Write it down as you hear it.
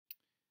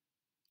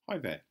Hi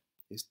there,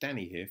 it's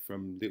Danny here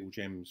from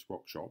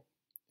Littlegemsrockshop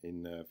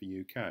in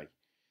the UK.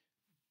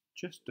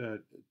 Just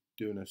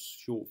doing a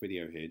short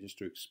video here just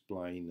to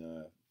explain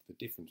the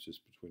differences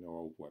between our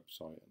old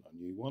website and our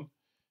new one,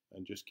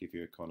 and just give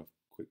you a kind of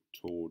quick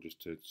tour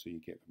just so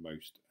you get the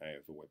most out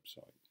of the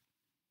website.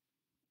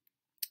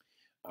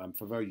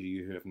 For those of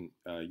you who haven't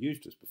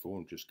used us before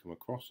and just come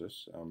across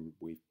us,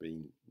 we've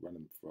been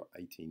running for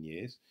 18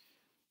 years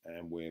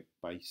and we're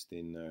based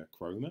in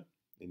Cromer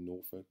in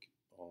Norfolk,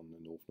 on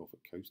the North Norfolk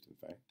coast, in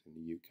fact, in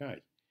the UK.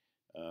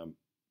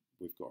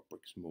 We've got a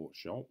bricks and mortar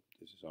shop.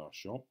 This is our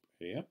shop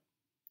here,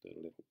 the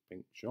little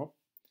pink shop.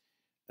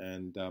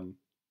 And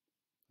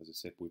as I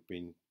said, we've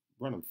been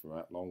running for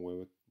that long.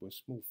 We're a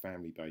small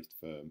family-based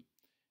firm,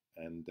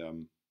 and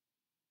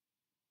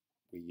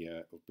we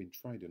have been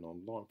trading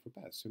online for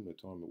about a similar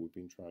time that we've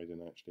been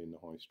trading actually in the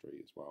high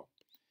street as well.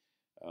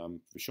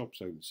 The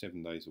shop's open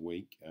 7 days a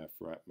week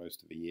throughout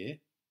most of the year.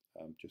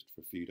 Just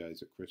for a few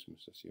days at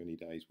Christmas, that's the only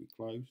days we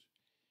close.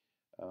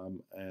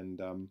 I'm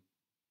going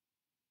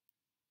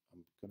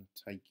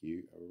to take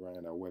you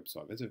around our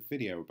website. There's a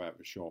video about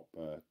the shop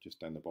just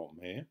down the bottom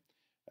here,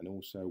 and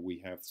also we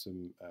have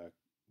some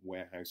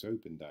warehouse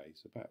open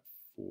days, about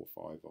 4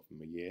 or 5 of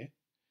them a year,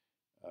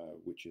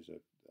 which is a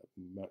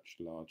much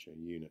larger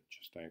unit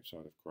just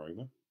outside of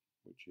Cromer,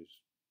 which is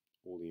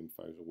all the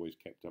info is always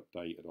kept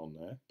updated on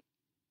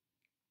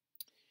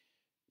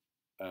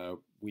there.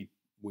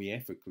 We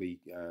ethically,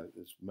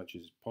 as much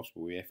as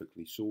possible, we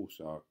ethically source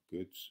our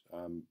goods.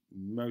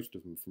 Most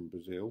of them from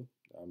Brazil.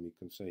 You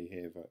can see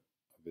here that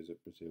I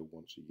visit Brazil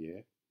once a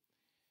year.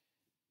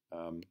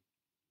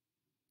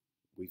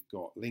 We've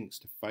got links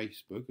to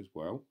Facebook as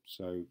well,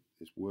 so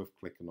it's worth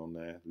clicking on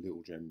there.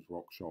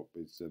 Littlegemsrockshop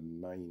is the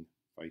main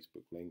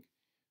Facebook link.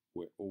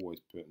 We're always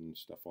putting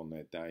stuff on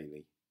there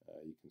daily.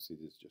 You can see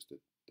there's just a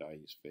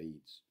day's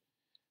feeds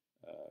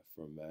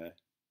from there,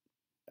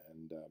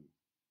 and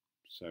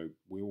so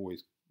we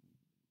always,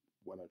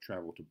 when I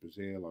travel to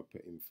Brazil, I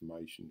put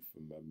information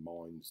from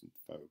mines and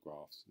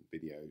photographs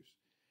and videos.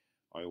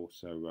 I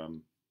also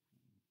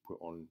put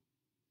on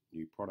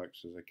new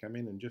products as they come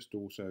in, and just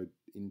also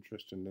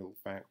interesting little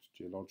facts,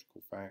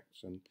 geological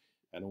facts,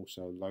 and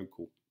also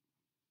local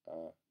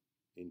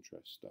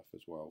interest stuff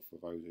as well for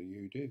those of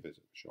you who do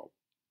visit the shop.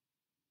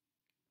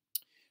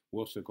 We've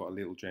also got a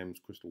Little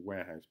Gems Crystal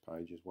Warehouse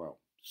page as well.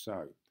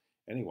 So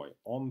anyway,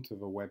 on to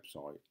the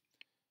website.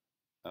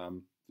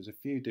 There's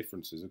a few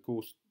differences. Of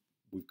course,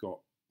 we've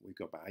got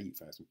about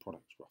 8,000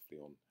 products roughly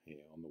on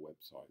here on the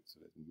website, so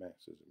there's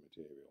masses of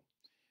material.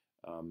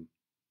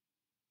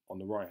 On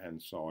the right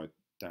hand side,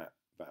 that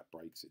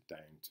breaks it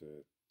down to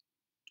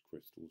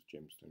crystals,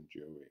 gemstone,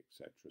 jewelry,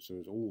 etc. So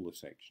there's all the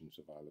sections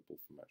available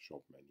from that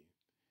shop menu.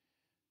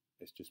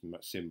 It's just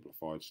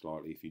simplified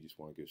slightly if you just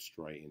want to go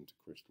straight into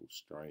crystals,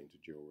 straight into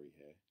jewelry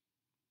here.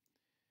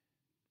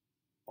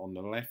 On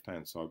the left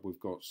hand side, we've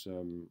got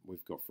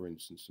for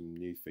instance some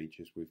new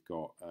features. We've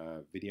got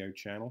a video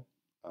channel,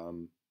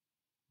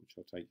 which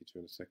I'll take you to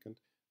in a second,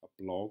 a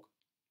blog,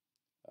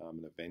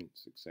 and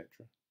events, etc.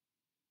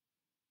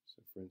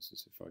 So for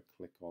instance, if I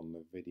click on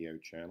the video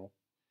channel,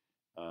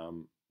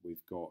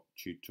 we've got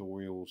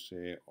tutorials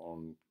here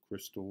on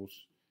crystals.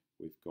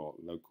 We've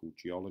got local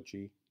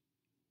geology,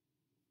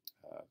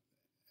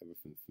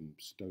 everything from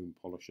stone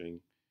polishing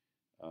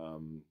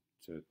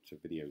to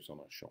videos on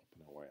our shop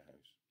and our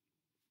warehouse.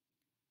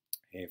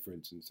 Here, for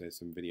instance, there's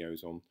some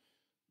videos on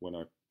when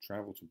I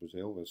travel to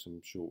Brazil. There's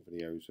some short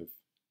videos of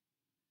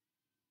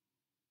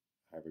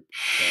how we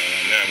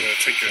prepare. Now I'm going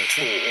to take you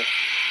a tour.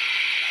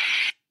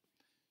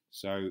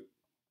 So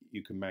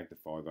you can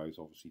magnify those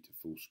obviously to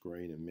full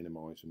screen and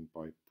minimise them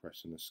by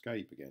pressing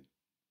escape again.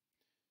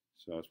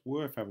 So it's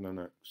worth having an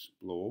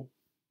explore.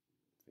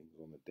 Things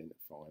on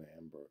identifying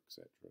amber,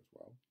 etc. as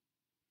well.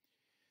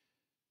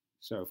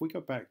 So if we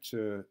go back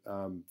to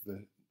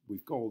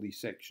we've got all these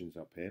sections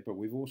up here, but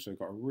we've also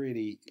got a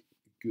really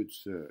good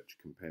search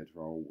compared to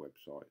our old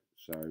website.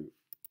 So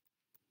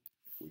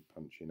if we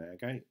punch in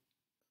agate,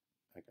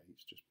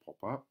 agates just pop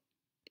up,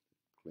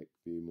 click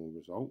view more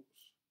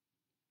results,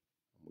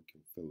 and we can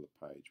fill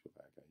the page with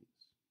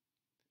agates.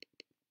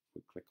 If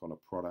we click on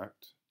a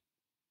product,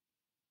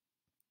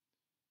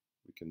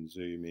 we can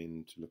zoom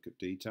in to look at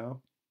detail.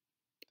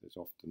 There's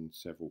often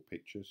several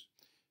pictures.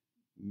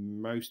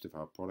 Most of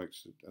our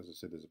products, as I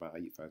said, there's about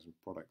 8,000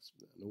 products.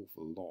 An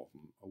awful lot of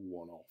them are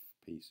one-off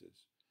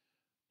pieces.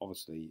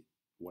 Obviously,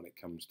 when it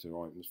comes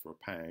to items for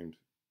 £1,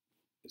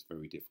 it's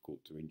very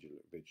difficult to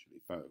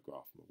individually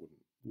photograph them. It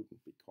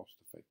wouldn't be cost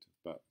effective.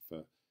 But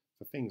for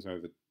things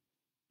over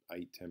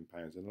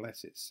 £8–10,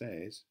 unless it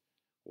says,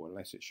 or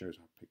unless it shows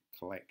a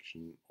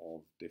collection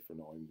of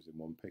different items in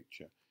one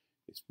picture,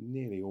 it's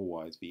nearly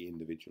always the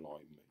individual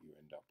item that you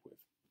end up with.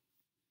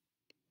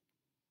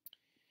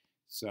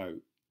 So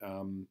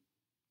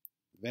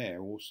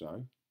there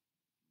also,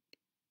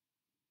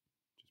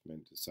 just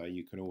meant to say,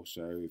 you can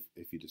also,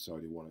 if you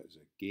decide you want it as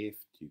a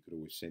gift, you could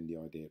always send the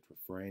idea to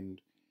a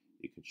friend.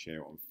 You can share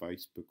it on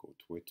Facebook or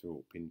Twitter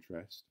or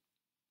Pinterest.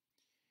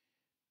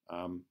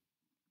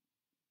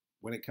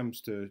 when it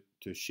comes to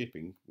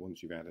shipping,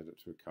 once you've added it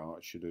to a cart,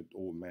 it should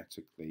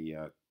automatically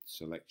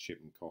select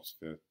shipping costs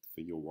for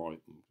your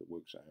item that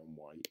works out in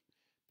weight.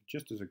 But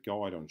just as a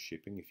guide on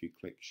shipping, if you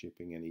click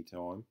shipping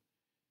anytime,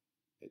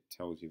 it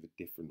tells you the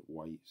different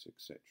weights,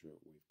 etc.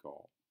 we've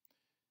got.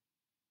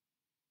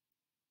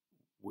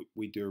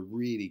 We do a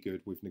really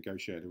good, we've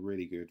negotiated a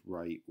really good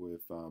rate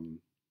with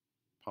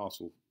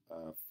Parcel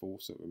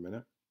Force at the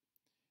minute,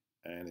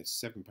 and it's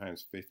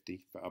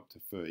 £7.50 for up to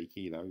 30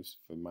 kilos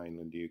for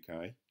mainland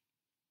UK.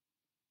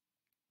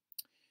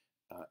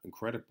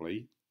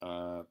 Incredibly,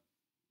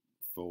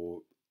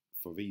 for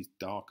these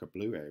darker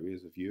blue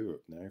areas of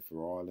Europe now,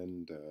 for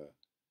Ireland,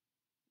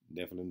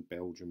 Netherlands,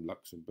 Belgium,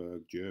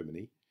 Luxembourg,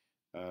 Germany,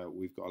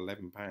 we've got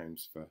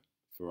 £11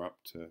 for up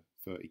to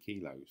 30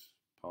 kilos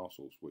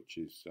parcels, which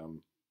is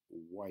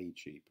way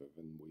cheaper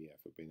than we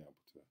ever been able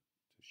to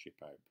ship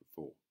out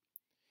before.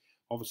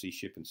 Obviously,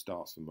 shipping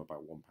starts from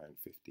about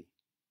 £1.50,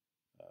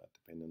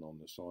 depending on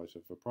the size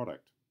of the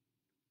product.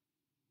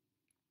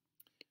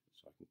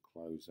 So I can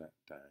close that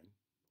down.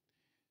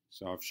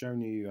 So I've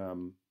shown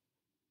you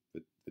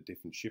the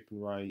different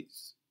shipping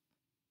rates,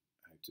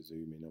 how to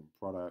zoom in on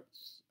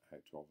products, how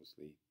to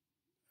obviously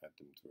add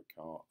them to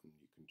a cart, and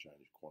you can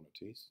change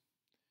quantities.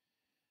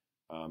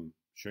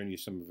 Showing you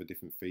some of the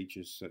different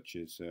features such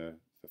as for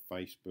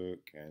Facebook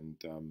and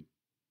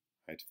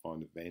how to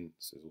find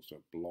events. There's also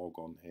a blog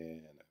on here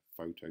and a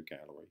photo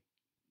gallery.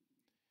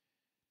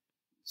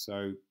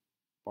 So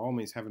by all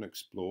means have an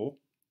explore.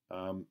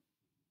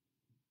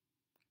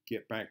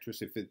 Get back to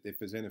us if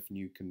there's anything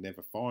you can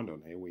never find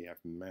on here. We have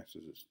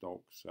masses of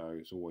stock, so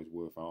it's always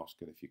worth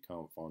asking if you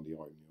can't find the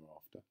item you're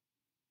after.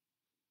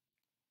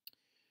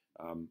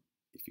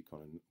 If you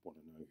kind of want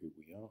to know who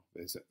we are,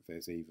 there's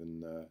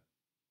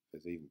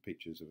even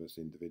pictures of us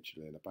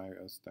individually and about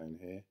us down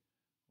here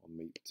on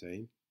Meet the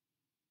Team.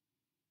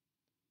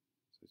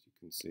 So as you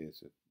can see,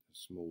 it's a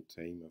small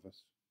team of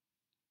us.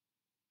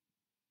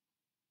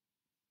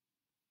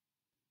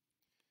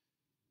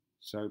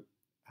 So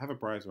have a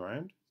browse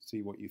around,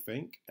 see what you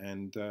think,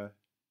 and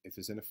if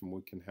there's anything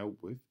we can help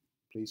with,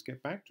 please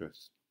get back to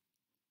us.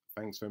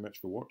 Thanks very much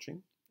for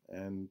watching,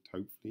 and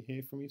hopefully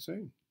hear from you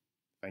soon.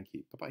 Thank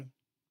you. Bye-bye.